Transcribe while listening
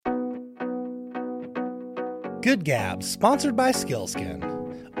Good Gabs, sponsored by Skillskin,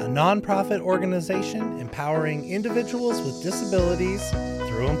 a nonprofit organization empowering individuals with disabilities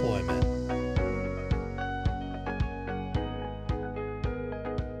through employment.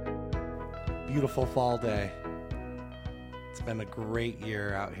 Beautiful fall day. It's been a great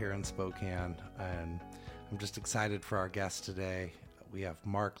year out here in Spokane, and I'm just excited for our guest today. We have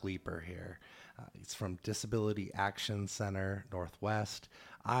Mark Leeper here. He's from Disability Action Center Northwest.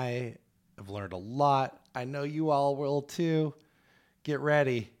 I have learned a lot. I know you all will too. Get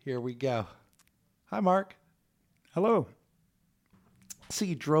ready. Here we go. Hi, Mark. Hello. So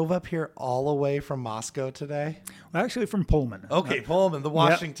you drove up here all the way from Moscow today? Well, actually from Pullman. Okay, Pullman, the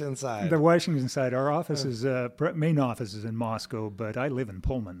Washington side. The Washington side. Our office is, main office is in Moscow, but I live in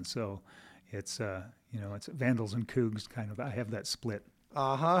Pullman, so it's, it's Vandals and Cougs kind of. I have that split.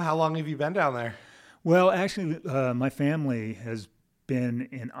 How long have you been down there? Well, actually, my family has been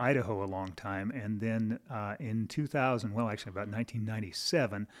in Idaho a long time, and then in 2000, well, actually about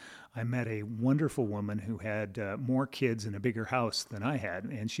 1997, I met a wonderful woman who had more kids and a bigger house than I had,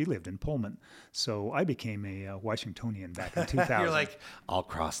 and she lived in Pullman. So I became a Washingtonian back in 2000. You're like, I'll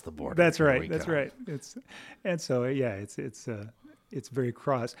cross the border. That's right. That's right. It's very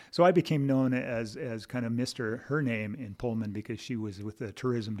cross. So I became known as kind of Mr. Her name in Pullman because she was with the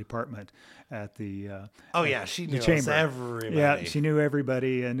tourism department at the she the knew chamber. Everybody. Yeah, she knew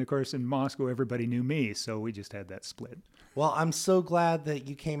everybody, and of course in Moscow everybody knew me. So we just had that split. Well, I'm so glad that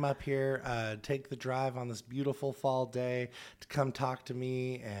you came up here, take the drive on this beautiful fall day to come talk to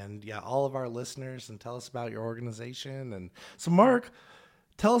me and all of our listeners and tell us about your organization. And so, Mark,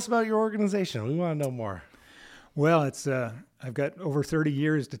 tell us about your organization. We want to know more. Well, it's I've got over 30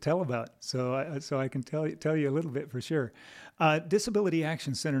 years to tell about, so I can tell you a little bit for sure. Disability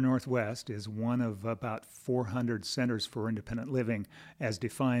Action Center Northwest is one of about 400 centers for independent living as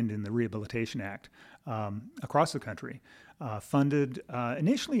defined in the Rehabilitation Act across the country. Funded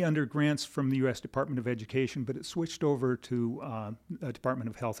initially under grants from the U.S. Department of Education, but it switched over to Department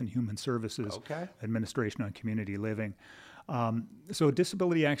of Health and Human Services Administration on Community Living. So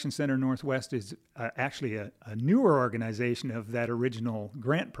Disability Action Center Northwest is actually a newer organization of that original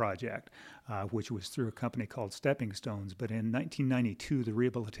grant project, which was through a company called Stepping Stones. But in 1992, the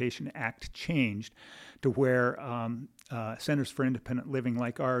Rehabilitation Act changed to where centers for independent living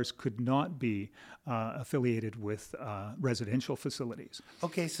like ours could not be affiliated with residential facilities.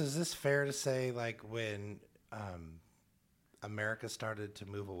 Okay, so is this fair to say, like when America started to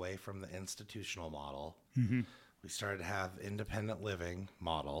move away from the institutional model, we started to have independent living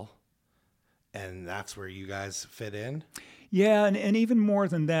model, and that's where you guys fit in? Yeah, and even more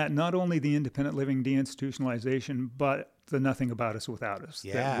than that, not only the independent living deinstitutionalization, but the nothing about us without us.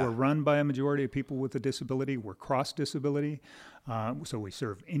 Yeah. That we're run by a majority of people with a disability. We're cross-disability, so we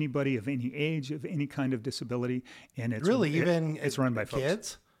serve anybody of any age, of any kind of disability. And it's it's run by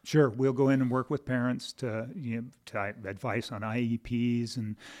kids? Folks. Sure, we'll go in and work with parents to advice on IEPs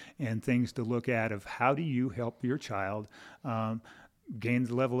and things to look at of how do you help your child gain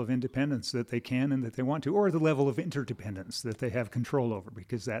the level of independence that they can and that they want to, or the level of interdependence that they have control over,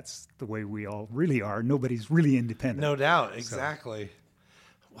 because that's the way we all really are. Nobody's really independent. No doubt, exactly.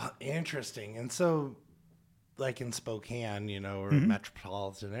 So. Well, interesting. And so, like in Spokane, we're a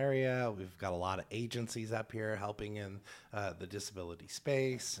metropolitan area. We've got a lot of agencies up here helping in the disability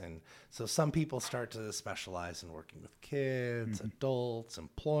space. And so some people start to specialize in working with kids, adults,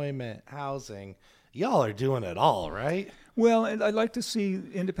 employment, housing. Y'all are doing it all, right? Well, I'd like to see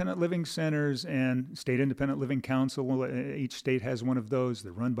independent living centers and state independent living council. Each state has one of those.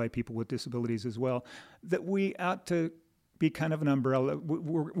 They're run by people with disabilities as well. That we ought to be kind of an umbrella.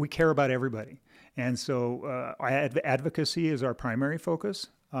 We care about everybody. And so advocacy is our primary focus,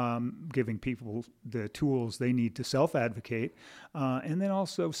 giving people the tools they need to self-advocate, and then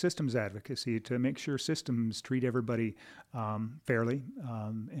also systems advocacy to make sure systems treat everybody fairly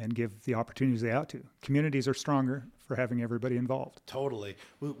and give the opportunities they ought to. Communities are stronger for having everybody involved. Totally.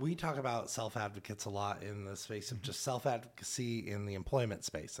 We talk about self-advocates a lot in the space of just self-advocacy in the employment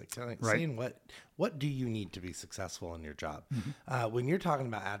space, like saying what do you need to be successful in your job? When you're talking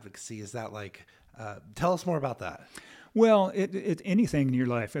about advocacy, is that like, tell us more about that. Well, it anything in your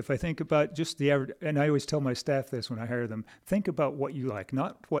life. If I think about just the average, and I always tell my staff this when I hire them, think about what you like,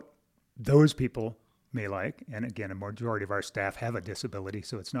 not what those people may like. And again, a majority of our staff have a disability,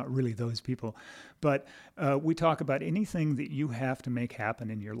 so it's not really those people. But we talk about anything that you have to make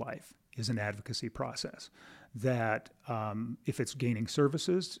happen in your life is an advocacy process. That if it's gaining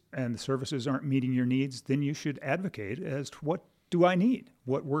services and the services aren't meeting your needs, then you should advocate as to what do I need?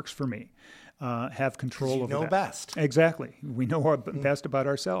 What works for me? Have control over that. Best. Exactly. We know best about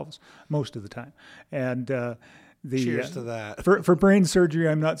ourselves most of the time. And cheers to that. For brain surgery,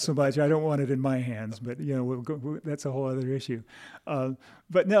 I'm not so much. I don't want it in my hands, but that's a whole other issue.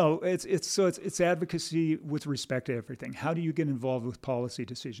 But no, it's advocacy with respect to everything. How do you get involved with policy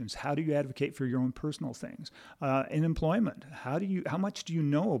decisions? How do you advocate for your own personal things? In employment, how much do you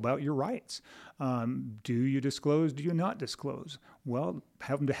know about your rights? Do you disclose? Do you not disclose? Well,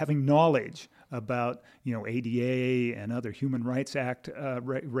 having knowledge about ADA and other Human Rights Act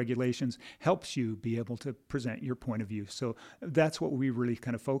regulations helps you be able to present your point of view. So that's what we really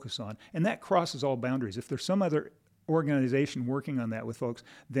kind of focus on, and that crosses all boundaries. If there's some other organization working on that with folks,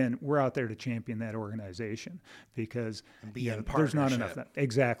 then we're out there to champion that organization, because there's not enough of that.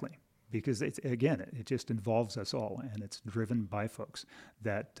 Exactly. Because it just involves us all, and it's driven by folks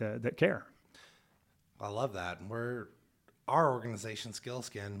that care. I love that. And our organization,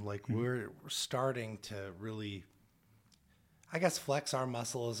 Skillskin, we're starting to really, I guess, flex our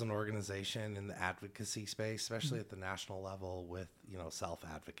muscle as an organization in the advocacy space, especially at the national level with,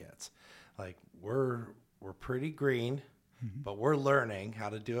 self-advocates. We're pretty green, but we're learning how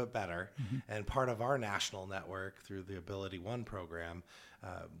to do it better. And part of our national network through the Ability One program,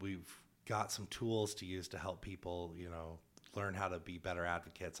 we've got some tools to use to help people, learn how to be better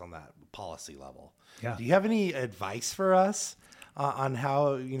advocates on that policy level. Yeah. Do you have any advice for us on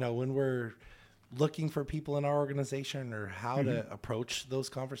how, when we're looking for people in our organization, or how to approach those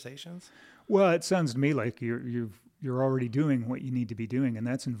conversations? Well, it sounds to me like you're already doing what you need to be doing, and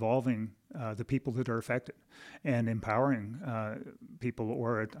that's involving the people that are affected and empowering people.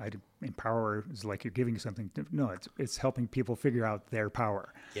 Or empower is like you're giving something. No, it's helping people figure out their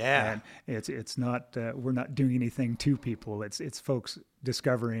power. Yeah, and it's not we're not doing anything to people. It's folks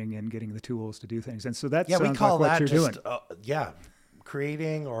discovering and getting the tools to do things. And so that sounds we call like what that you're just, doing.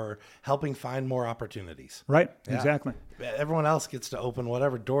 Creating or helping find more opportunities. Right. Yeah. Exactly. Everyone else gets to open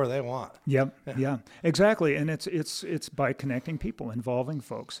whatever door they want. Yep. Yeah. Exactly. And it's by connecting people, involving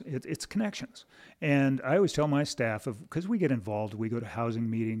folks. It's connections. And I always tell my staff, because we get involved, we go to housing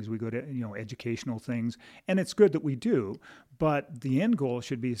meetings, we go to educational things, and it's good that we do. But the end goal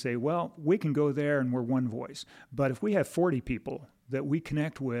should be to say, well, we can go there and we're one voice. But if we have 40 people that we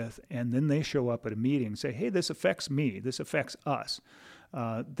connect with, and then they show up at a meeting and say, hey, this affects me, this affects us,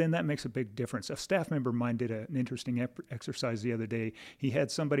 then that makes a big difference. A staff member of mine did an interesting exercise the other day. He had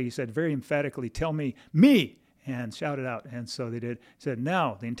somebody, he said very emphatically, tell me, and shout it out. And so they did. He said,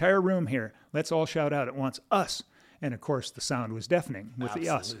 now, the entire room here, let's all shout out at once, us. And of course, the sound was deafening with the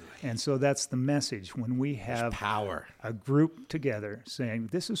us. And so that's the message. When we have power, a group together saying,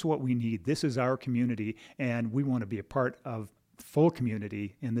 this is what we need, this is our community, and we want to be a part of full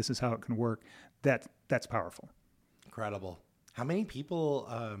community, and this is how it can work, that's powerful. Incredible. How many people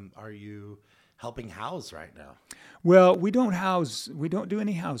are you helping house right now? Well, we don't do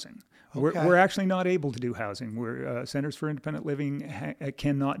any housing. Okay. We're actually not able to do housing. We're Centers for Independent Living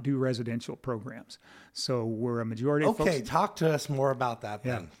cannot do residential programs. So we're a majority of folks. Okay, talk to us more about that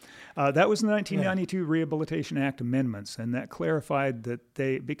then. That was the 1992 Rehabilitation Act amendments, and that clarified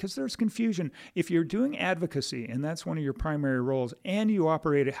that because there's confusion, if you're doing advocacy, and that's one of your primary roles, and you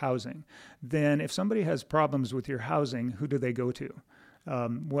operate a housing, then if somebody has problems with your housing, who do they go to?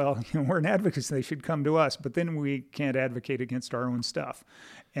 We're an advocacy, they should come to us, but then we can't advocate against our own stuff.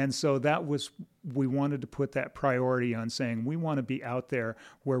 And so we wanted to put that priority on saying we want to be out there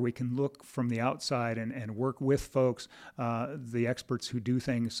where we can look from the outside and work with folks, the experts who do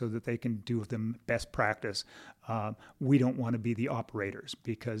things so that they can do them best practice. We don't want to be the operators,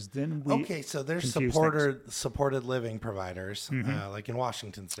 because then we so there's supported living providers, like in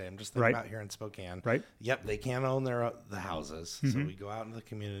Washington State. I'm just thinking about here in Spokane. Right. Yep, they can't own the houses. So we go out into the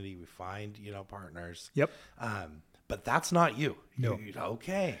community, we find, partners. Yep. But that's not you. No.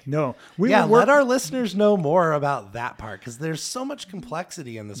 Okay. No. Let our listeners know more about that part, because there's so much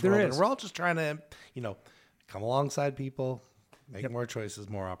complexity in this world. Is. And we're all just trying to, come alongside people, make more choices,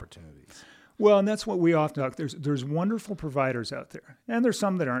 more opportunities. Well, and that's what we often talk. There's wonderful providers out there, and there's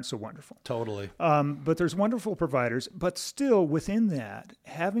some that aren't so wonderful. Totally. But there's wonderful providers, but still within that,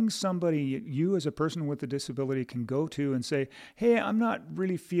 having somebody you as a person with a disability can go to and say, hey, I'm not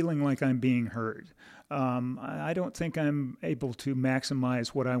really feeling like I'm being heard. I don't think I'm able to maximize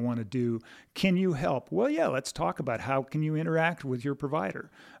what I want to do. Can you help? Well, yeah, let's talk about how can you interact with your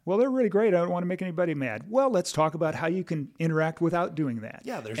provider. Well, they're really great. I don't want to make anybody mad. Well, let's talk about how you can interact without doing that.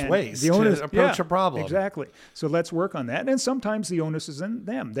 Yeah, there's ways to approach a problem. Exactly. So let's work on that. And sometimes the onus is in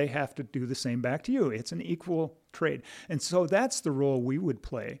them. They have to do the same back to you. It's an equal trade. And so that's the role we would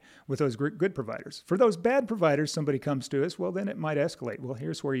play with those good providers. For those bad providers, somebody comes to us, well, then it might escalate. Well,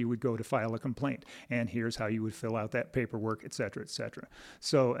 here's where you would go to file a complaint, and here's how you would fill out that paperwork, et cetera, et cetera.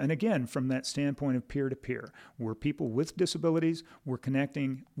 So, and again, from that standpoint of peer-to-peer, we're people with disabilities, we're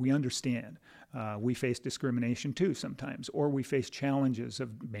connecting, we understand. We face discrimination too sometimes, or we face challenges of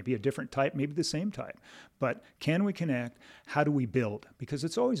maybe a different type, maybe the same type. But can we connect? How do we build? Because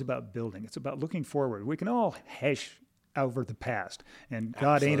it's always about building. It's about looking forward. We can all hash over the past, and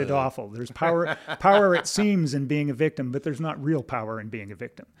God, Absolutely. ain't it awful. There's power it seems in being a victim, but there's not real power in being a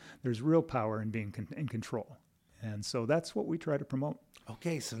victim. There's real power in being in control. And so that's what we try to promote.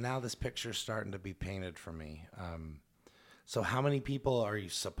 Okay, so now this picture's starting to be painted for me. So how many people are you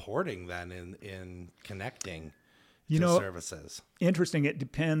supporting then in connecting to services? Interesting. It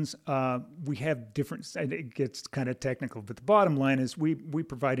depends. We have different, and it gets kind of technical, but the bottom line is we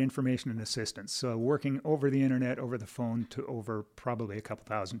provide information and assistance. So working over the internet, over the phone to over probably a couple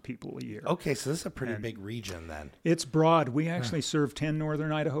thousand people a year. Okay, so this is a pretty big region then. It's broad. We actually serve 10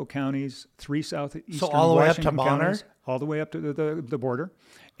 northern Idaho counties, 3 southeastern so all the way Washington up to Bonner? counties, all the way up to the border,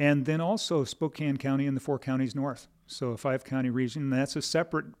 and then also Spokane County and the 4 counties north. So a 5-county region. That's a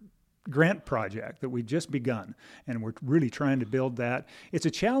separate grant project that we just begun, and we're really trying to build that. It's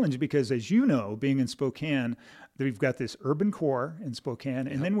a challenge because, as you know, being in Spokane, we've got this urban core in Spokane,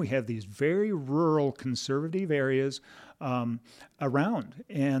 and then we have these very rural conservative areas around,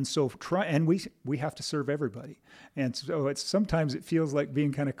 and so we have to serve everybody, and so sometimes it feels like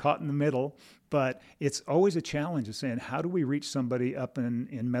being kind of caught in the middle. But it's always a challenge of saying, how do we reach somebody up in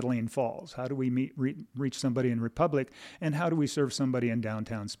Medellin Falls? How do we reach somebody in Republic? And how do we serve somebody in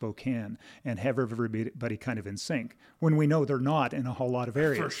downtown Spokane and have everybody kind of in sync when we know they're not in a whole lot of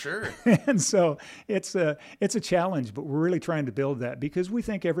areas? For sure. And so it's a challenge, but we're really trying to build that because we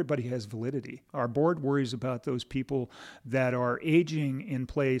think everybody has validity. Our board worries about those people that are aging in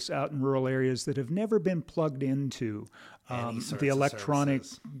place out in rural areas that have never been plugged into the electronic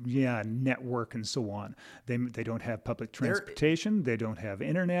network and so on. They don't have public transportation. They don't have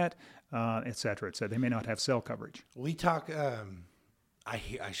internet, et cetera, et cetera. They may not have cell coverage. We talk,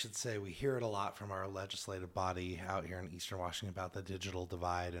 I should say we hear it a lot from our legislative body out here in Eastern Washington about the digital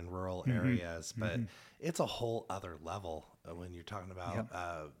divide in rural areas, but it's a whole other level when you're talking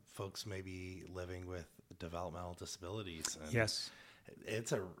about folks maybe living with developmental disabilities. And yes.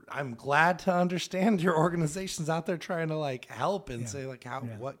 I'm glad to understand your organization's out there trying to help and say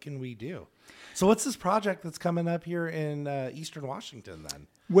what can we do? So what's this project that's coming up here in Eastern Washington then?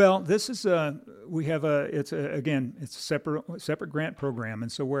 Well, this is it's a separate grant program,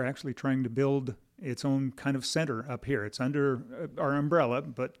 and so we're actually trying to build its own kind of center up here. It's under our umbrella,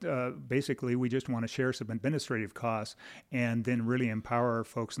 but basically we just want to share some administrative costs and then really empower our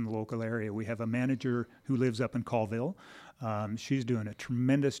folks in the local area. We have a manager who lives up in Colville. She's doing a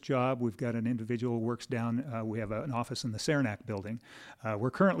tremendous job. We've got an individual who works down. We have an office in the Saranac building.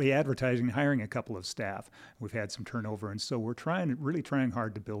 We're currently advertising and hiring a couple of staff. We've had some turnover, and so we're really trying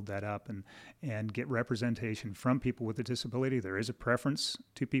hard to build that up and get representation from people with a disability. There is a preference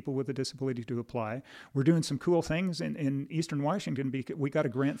to people with a disability to apply. We're doing some cool things in Eastern Washington. We got a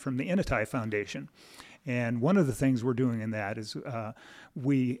grant from the Initai Foundation, and one of the things we're doing in that is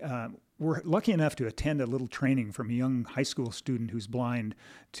we're lucky enough to attend a little training from a young high school student who's blind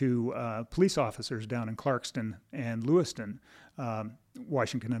to police officers down in Clarkston and Lewiston,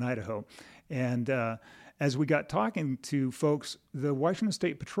 Washington and Idaho. And as we got talking to folks, the Washington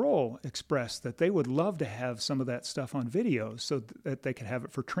State Patrol expressed that they would love to have some of that stuff on video so that they could have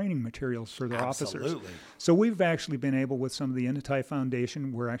it for training materials for their officers. So we've actually been able, with some of the Initai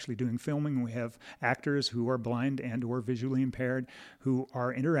Foundation, we're actually doing filming. We have actors who are blind and or visually impaired who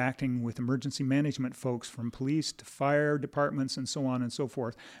are interacting with emergency management folks from police to fire departments and so on and so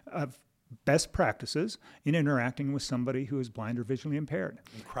forth. Best practices in interacting with somebody who is blind or visually impaired.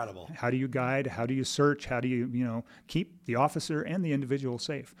 Incredible. How do you guide? How do you search? How do you keep the officer and the individual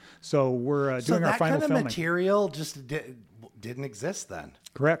safe? So we're doing our final filming. So that kind of material just didn't exist then?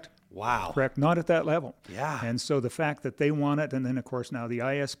 Correct. Wow. Correct. Not at that level. Yeah. And so the fact that they want it, and then of course now the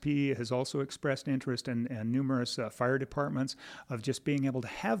ISP has also expressed interest and numerous fire departments of just being able to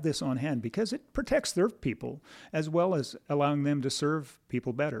have this on hand because it protects their people as well as allowing them to serve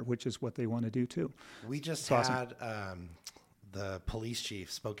people better, which is what they want to do too. We just had the police chief,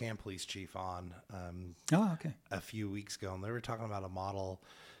 Spokane police chief on a few weeks ago, and they were talking about a model,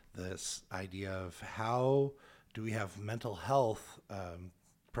 this idea of how do we have mental health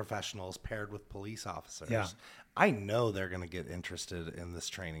professionals paired with police officers. Yeah. I know they're going to get interested in this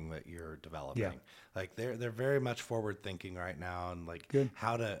training that you're developing. Yeah. They're very much forward thinking right now, and Good.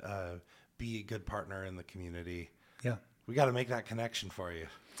 how to be a good partner in the community. Yeah. We got to make that connection for you.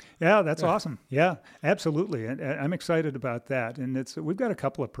 Yeah, that's awesome. Yeah, absolutely. And I'm excited about that. And we've got a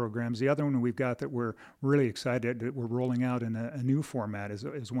couple of programs. The other one we've got that we're really excited that we're rolling out in a new format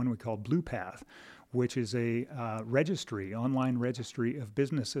is one we call Blue Path, which is a online registry of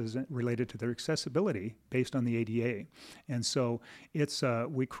businesses related to their accessibility based on the ADA. And so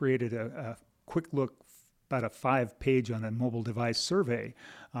we created a quick look, about a 5-page on a mobile device survey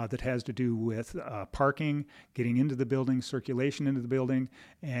that has to do with parking, getting into the building, circulation into the building,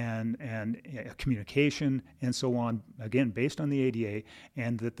 and communication, and so on. Again, based on the ADA,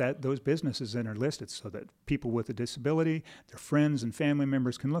 and those businesses then are listed so that people with a disability, their friends and family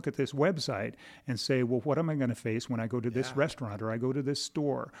members can look at this website and say, well, what am I going to face when I go to this restaurant, or I go to this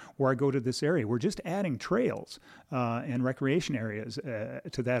store, or I go to this area? We're just adding trails and recreation areas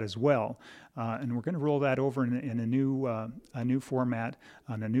to that as well, and we're going to roll that over in a new format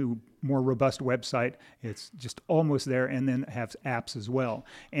on a new, more robust website. It's just almost there, and then have apps as well.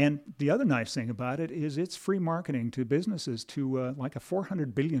 And the other nice thing about it is it's free marketing to businesses to like a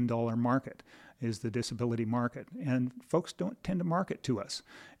 $400 billion market is the disability market. And folks don't tend to market to us.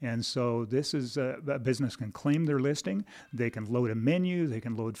 And so this is a business can claim their listing, they can load a menu, they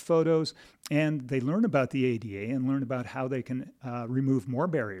can load photos, and they learn about the ADA and learn about how they can remove more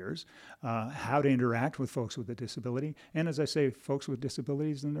barriers, how to interact with folks with a disability. And as I say, folks with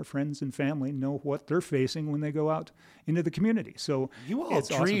disabilities and their friends and family know what they're facing when they go out into the community. So you all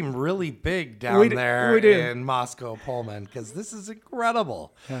dream awesome. Really big down there in Moscow, Pullman, because this is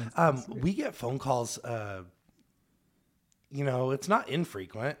incredible. Yeah, we get phone calls, it's not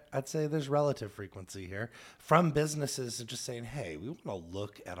infrequent. I'd say there's relative frequency here from businesses just saying, hey, we want to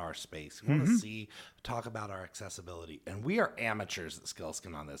look at our space. We want to talk about our accessibility. And we are amateurs at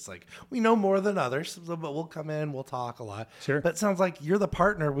Skillskin on this. Like, we know more than others, but we'll come in, we'll talk a lot. Sure. But it sounds like you're the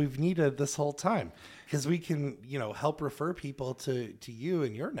partner we've needed this whole time, because we can, help refer people to you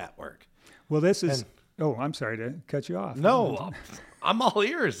and your network. Well, this is... I'm sorry to cut you off. No, I'm all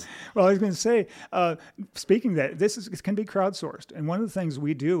ears. Well, I was going to say, speaking of that, it can be crowdsourced. And one of the things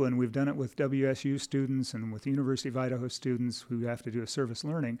we do, and we've done it with WSU students and with the University of Idaho students who have to do a service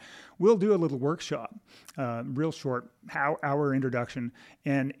learning, we'll do a little workshop, real short, hour introduction.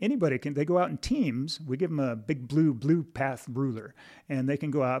 And anybody they go out in teams. We give them a big blue path ruler, and they can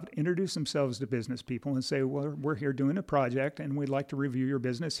go out, introduce themselves to business people and say, well, we're here doing a project and we'd like to review your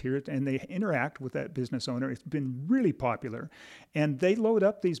business here. And they interact with that business owner. It's been really popular. And they load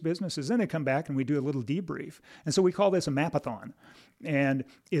up these businesses, then they come back and we do a little debrief. And so we call this a mapathon. And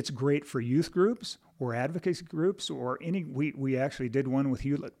it's great for youth groups or advocacy groups or we actually did one with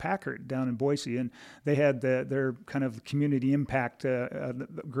Hewlett-Packard down in Boise, and they had their kind of community impact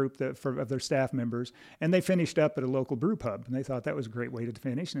group of their staff members, and they finished up at a local brew pub, and they thought that was a great way to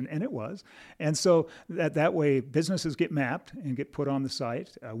finish, and it was. And so that way businesses get mapped and get put on the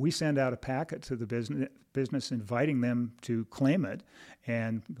site. We send out a packet to the business inviting them to claim it,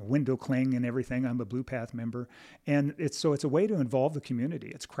 and window cling and everything. I'm a Blue Path member. And it's a way to involve the community.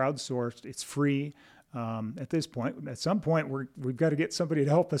 It's crowdsourced. It's free. At this point, at some point, we've got to get somebody to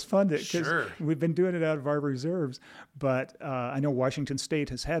help us fund it, because we've been doing it out of our reserves. But I know Washington State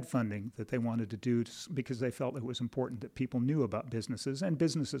has had funding that they wanted to do because they felt it was important that people knew about businesses and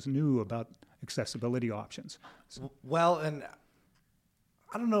businesses knew about accessibility options. So. Well, and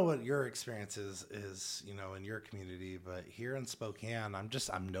I don't know what your experience is, in your community, but here in Spokane,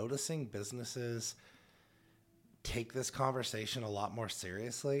 I'm noticing businesses take this conversation a lot more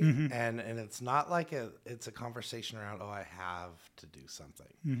seriously. Mm-hmm. And it's not like it's a conversation around, I have to do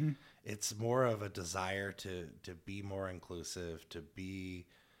something. Mm-hmm. It's more of a desire to be more inclusive, to be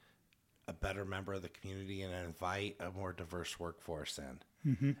a better member of the community and invite a more diverse workforce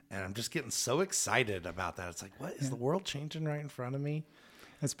in. Mm-hmm. And I'm just getting so excited about that. It's like, what is the world changing right in front of me?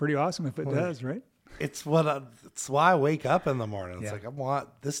 That's pretty awesome if it does, right? It's why I wake up in the morning. It's like,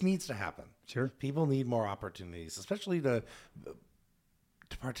 this needs to happen. Sure. People need more opportunities, especially to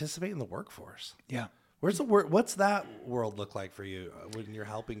participate in the workforce. Yeah. What's that world look like for you when you're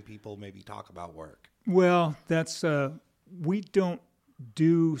helping people maybe talk about work? Well, that's, we don't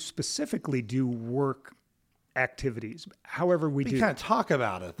specifically do work activities. However, we do. We kind of talk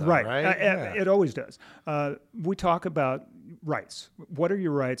about it, though, right? It always does. We talk about rights. What are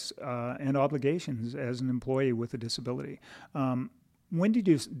your rights and obligations as an employee with a disability? When do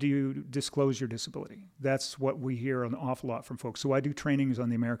you disclose your disability? That's what we hear an awful lot from folks. So I do trainings on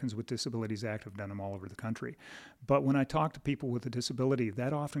the Americans with Disabilities Act. I've done them all over the country. But when I talk to people with a disability,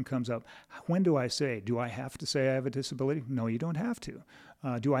 that often comes up. When do I say? Do I have to say I have a disability? No, you don't have to.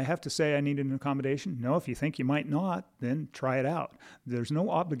 Do I have to say I need an accommodation? No, if you think you might not, then try it out. There's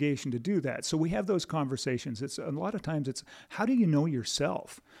no obligation to do that. So we have those conversations. It's a lot of times it's how do you know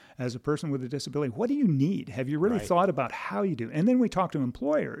yourself as a person with a disability? What do you need? Have you really thought about how you do? And then we talk to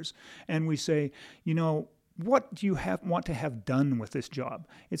employers and we say, what do you want to have done with this job?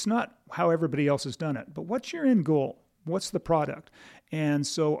 It's not how everybody else has done it, but what's your end goal? What's the product? And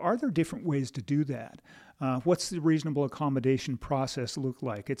so are there different ways to do that? What's the reasonable accommodation process look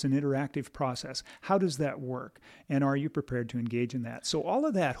like? It's an interactive process. How does that work? And are you prepared to engage in that? So all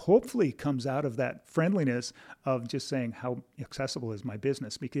of that hopefully comes out of that friendliness of just saying, how accessible is my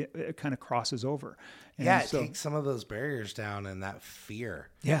business? Because it kind of crosses over. And it takes some of those barriers down and that fear.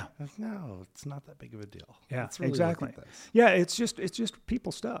 Yeah. No, it's not that big of a deal. Yeah, Let's really exactly. look at this. Yeah, it's just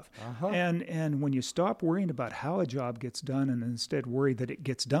people stuff. And when you stop worrying about how a job gets done and instead worry that it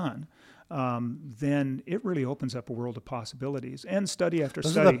gets done, then it really opens up a world of possibilities. And study after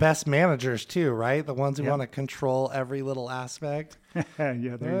Those study. are the best managers too, right? The ones who want to control every little aspect. There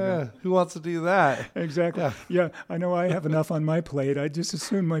you go. Who wants to do that? Exactly. Yeah, I know I have enough on my plate. I just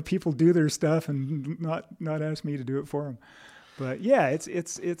assume my people do their stuff and not ask me to do it for them. But yeah,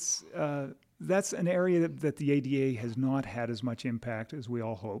 it's that's an area that the ADA has not had as much impact as we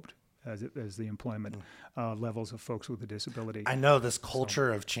all hoped. As the employment levels of folks with a disability. I know this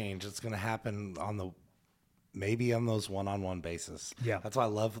culture of change. It's going to happen maybe on those one-on-one basis. Yeah. That's why I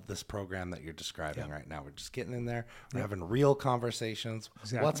love this program that you're describing right now. We're just getting in there. We're having real conversations.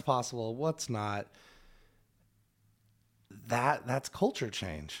 Exactly. What's possible, what's not. That's culture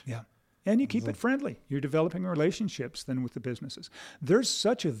change. Yeah. And you keep it friendly. You're developing relationships then with the businesses. There's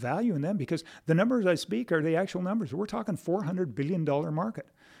such a value in them because the numbers I speak are the actual numbers. We're talking $400 billion market.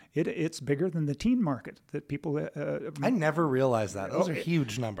 It's bigger than the teen market that people... I never realized that. Those are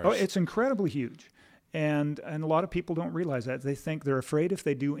huge numbers. Oh, it's incredibly huge. And a lot of people don't realize that. They think they're afraid if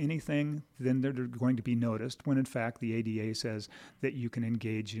they do anything, then they're going to be noticed, when in fact the ADA says that you can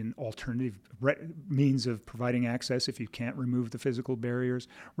engage in alternative means of providing access if you can't remove the physical barriers.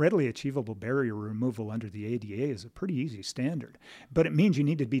 Readily achievable barrier removal under the ADA is a pretty easy standard, but it means you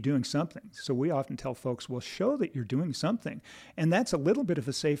need to be doing something. So we often tell folks, well, show that you're doing something. And that's a little bit of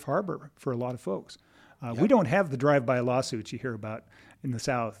a safe harbor for a lot of folks. We don't have the drive-by lawsuits you hear about in the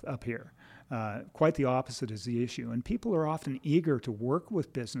South up here. Quite the opposite is the issue. And people are often eager to work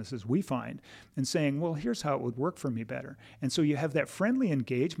with businesses, we find, and saying, well, here's how it would work for me better. And so you have that friendly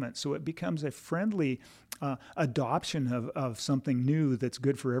engagement. So it becomes a friendly adoption of something new that's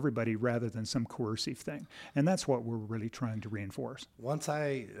good for everybody rather than some coercive thing. And that's what we're really trying to reinforce. Once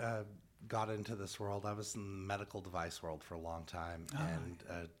I got into this world, I was in the medical device world for a long time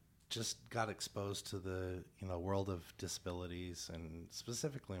and just got exposed to the world of disabilities and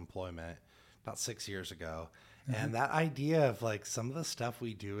specifically employment about 6 years ago. And that idea of like some of the stuff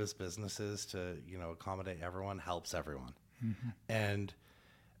we do as businesses to accommodate everyone helps everyone. And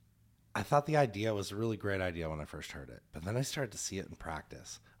I thought the idea was a really great idea when I first heard it, but then I started to see it in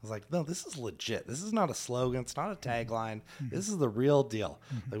practice. I was like, no, this is legit. This is not a slogan. It's not a tagline. This is the real deal.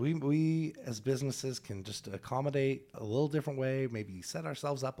 Like we as businesses can just accommodate a little different way, maybe set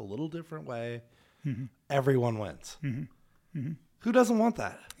ourselves up a little different way. Everyone wins. Who doesn't want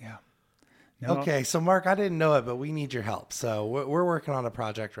that? Yeah. No. Okay, so Mark, I didn't know it, but we need your help. So we're working on a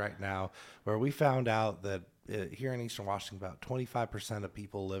project right now where we found out that here in Eastern Washington, about 25% of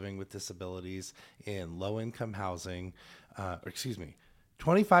people living with disabilities in low-income housing,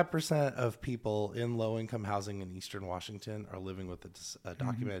 25% of people in low-income housing in Eastern Washington are living with a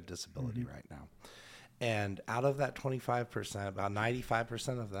documented disability right now. And out of that 25%, about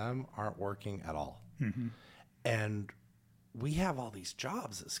 95% of them aren't working at all. And we have all these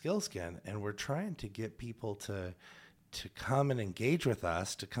jobs at Skillskin, and we're trying to get people to come and engage with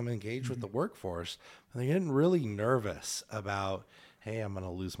us, to come engage with the workforce. And they're getting really nervous about, hey, I'm going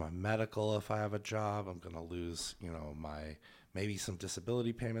to lose my medical if I have a job. I'm going to lose, my maybe some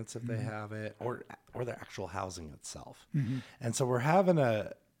disability payments if they have it, or their actual housing itself. And so we're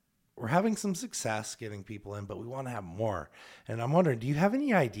having some success getting people in, but we want to have more. And I'm wondering, do you have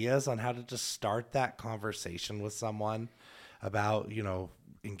any ideas on how to just start that conversation with someone about,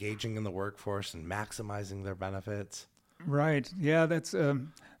 engaging in the workforce and maximizing their benefits? Right. Yeah, that's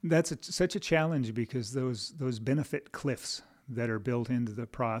such a challenge because those benefit cliffs that are built into the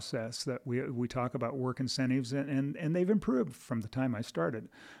process that we talk about work incentives and they've improved from the time I started,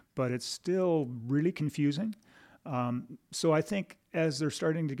 but it's still really confusing. So I think as they're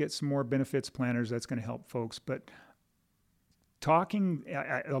starting to get some more benefits planners, that's going to help folks. But talking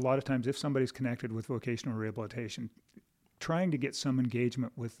a lot of times, if somebody's connected with vocational rehabilitation, trying to get some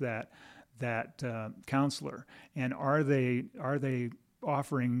engagement with that counselor, and are they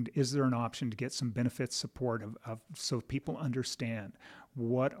offering, is there an option to get some benefit support so people understand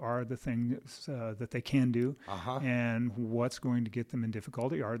what are the things that they can do and what's going to get them in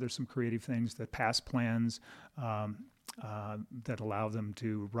difficulty? Are there some creative things that past plans that allow them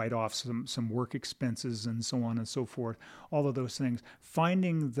to write off some work expenses and so on and so forth, all of those things,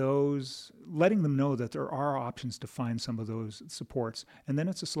 finding those, letting them know that there are options to find some of those supports. And then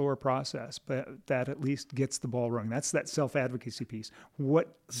it's a slower process, but that at least gets the ball rolling. That's that self-advocacy piece.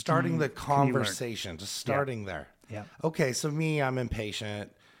 Starting the conversation, just starting there. Yeah. Okay, so me, I'm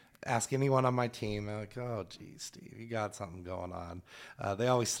impatient. Ask anyone on my team, they're like, oh, geez, Steve, you got something going on. They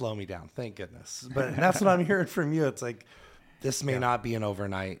always slow me down, thank goodness. But that's what I'm hearing from you. It's like, this may not be an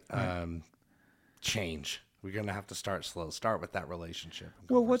overnight change. We're going to have to start slow, start with that relationship.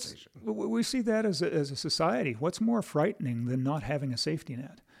 Well, we see that as a society. What's more frightening than not having a safety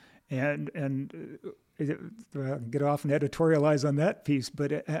net? And get off and editorialize on that piece,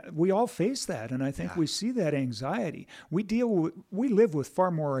 but we all face that, and I think we see that anxiety. We live with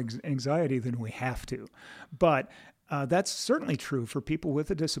far more anxiety than we have to, but that's certainly true for people with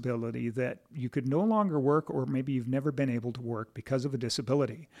a disability, that you could no longer work, or maybe you've never been able to work because of a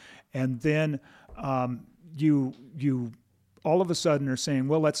disability, and then you all of a sudden are saying,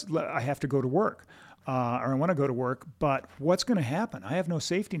 well, I have to go to work. Or I want to go to work, but what's going to happen? I have no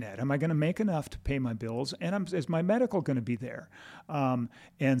safety net. Am I going to make enough to pay my bills? And is my medical going to be there?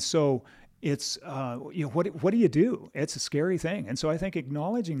 And so it's, what do you do? It's a scary thing. And so I think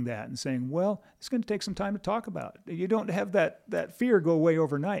acknowledging that and saying, well, it's going to take some time to talk about. You don't have that fear go away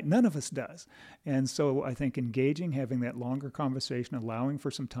overnight. None of us does. And so I think engaging, having that longer conversation, allowing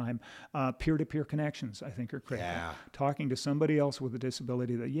for some time, peer-to-peer connections, I think, are critical. Yeah. Talking to somebody else with a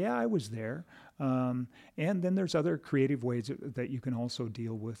disability that, I was there. And then there's other creative ways that you can also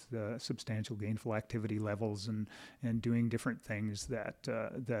deal with substantial gainful activity levels and doing different things that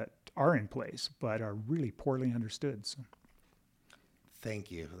are in place but are really poorly understood. So,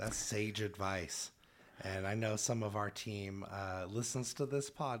 thank you. That's sage advice. And I know some of our team listens to this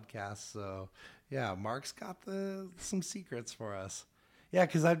podcast. So, Mark's got some secrets for us. Yeah,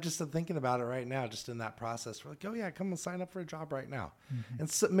 because I'm just thinking about it right now, just in that process. We're like, come and sign up for a job right now. Mm-hmm. And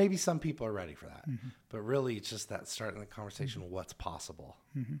so maybe some people are ready for that. Mm-hmm. But really, it's just that starting the conversation, what's possible.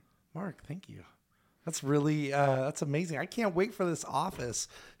 Mm-hmm. Mark, thank you. That's really, that's amazing. I can't wait for this office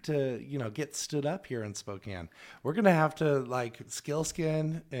to, get stood up here in Spokane. We're going to have to,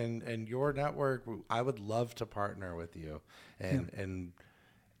 Skillskin and your network, I would love to partner with you and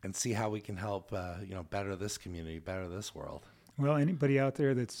see how we can help, better this community, better this world. Well, anybody out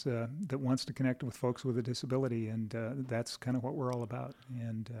there that wants to connect with folks with a disability, and that's kind of what we're all about.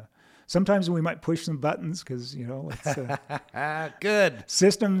 And sometimes we might push some buttons because it's good.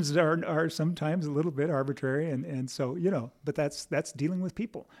 Systems are sometimes a little bit arbitrary, and so but that's dealing with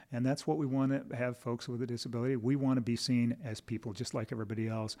people, and that's what we want to have folks with a disability. We want to be seen as people just like everybody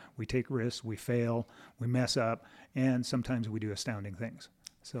else. We take risks, we fail, we mess up, and sometimes we do astounding things.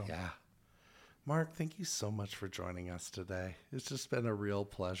 So yeah. Mark, thank you so much for joining us today. It's just been a real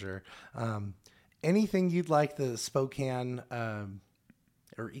pleasure. Anything you'd like the Spokane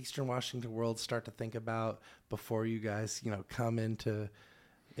or Eastern Washington world start to think about before you guys, come into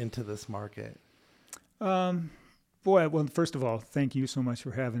this market? Well, first of all, thank you so much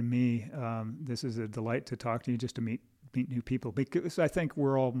for having me. This is a delight to talk to you, just to meet new people, because I think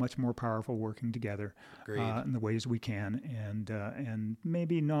we're all much more powerful working together in the ways we can, and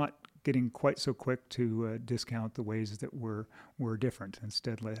maybe not getting quite so quick to discount the ways that we're different.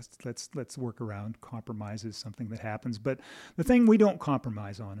 Instead, let's work around compromises, something that happens. But the thing we don't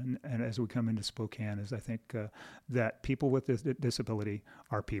compromise on, and as we come into Spokane, is I think that people with this disability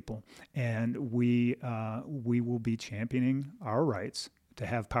are people, and we will be championing our rights to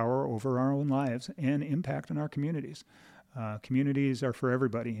have power over our own lives and impact on our communities. Communities are for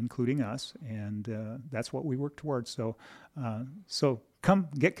everybody, including us, and that's what we work towards. So come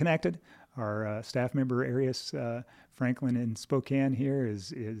get connected. Our staff member areas, Franklin and Spokane here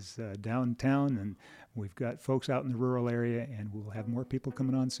is downtown, and we've got folks out in the rural area, and we'll have more people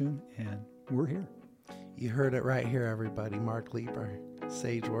coming on soon, and we're here. You heard it right here, everybody. Mark Leeper,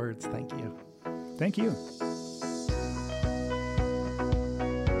 sage words. Thank you. Thank you.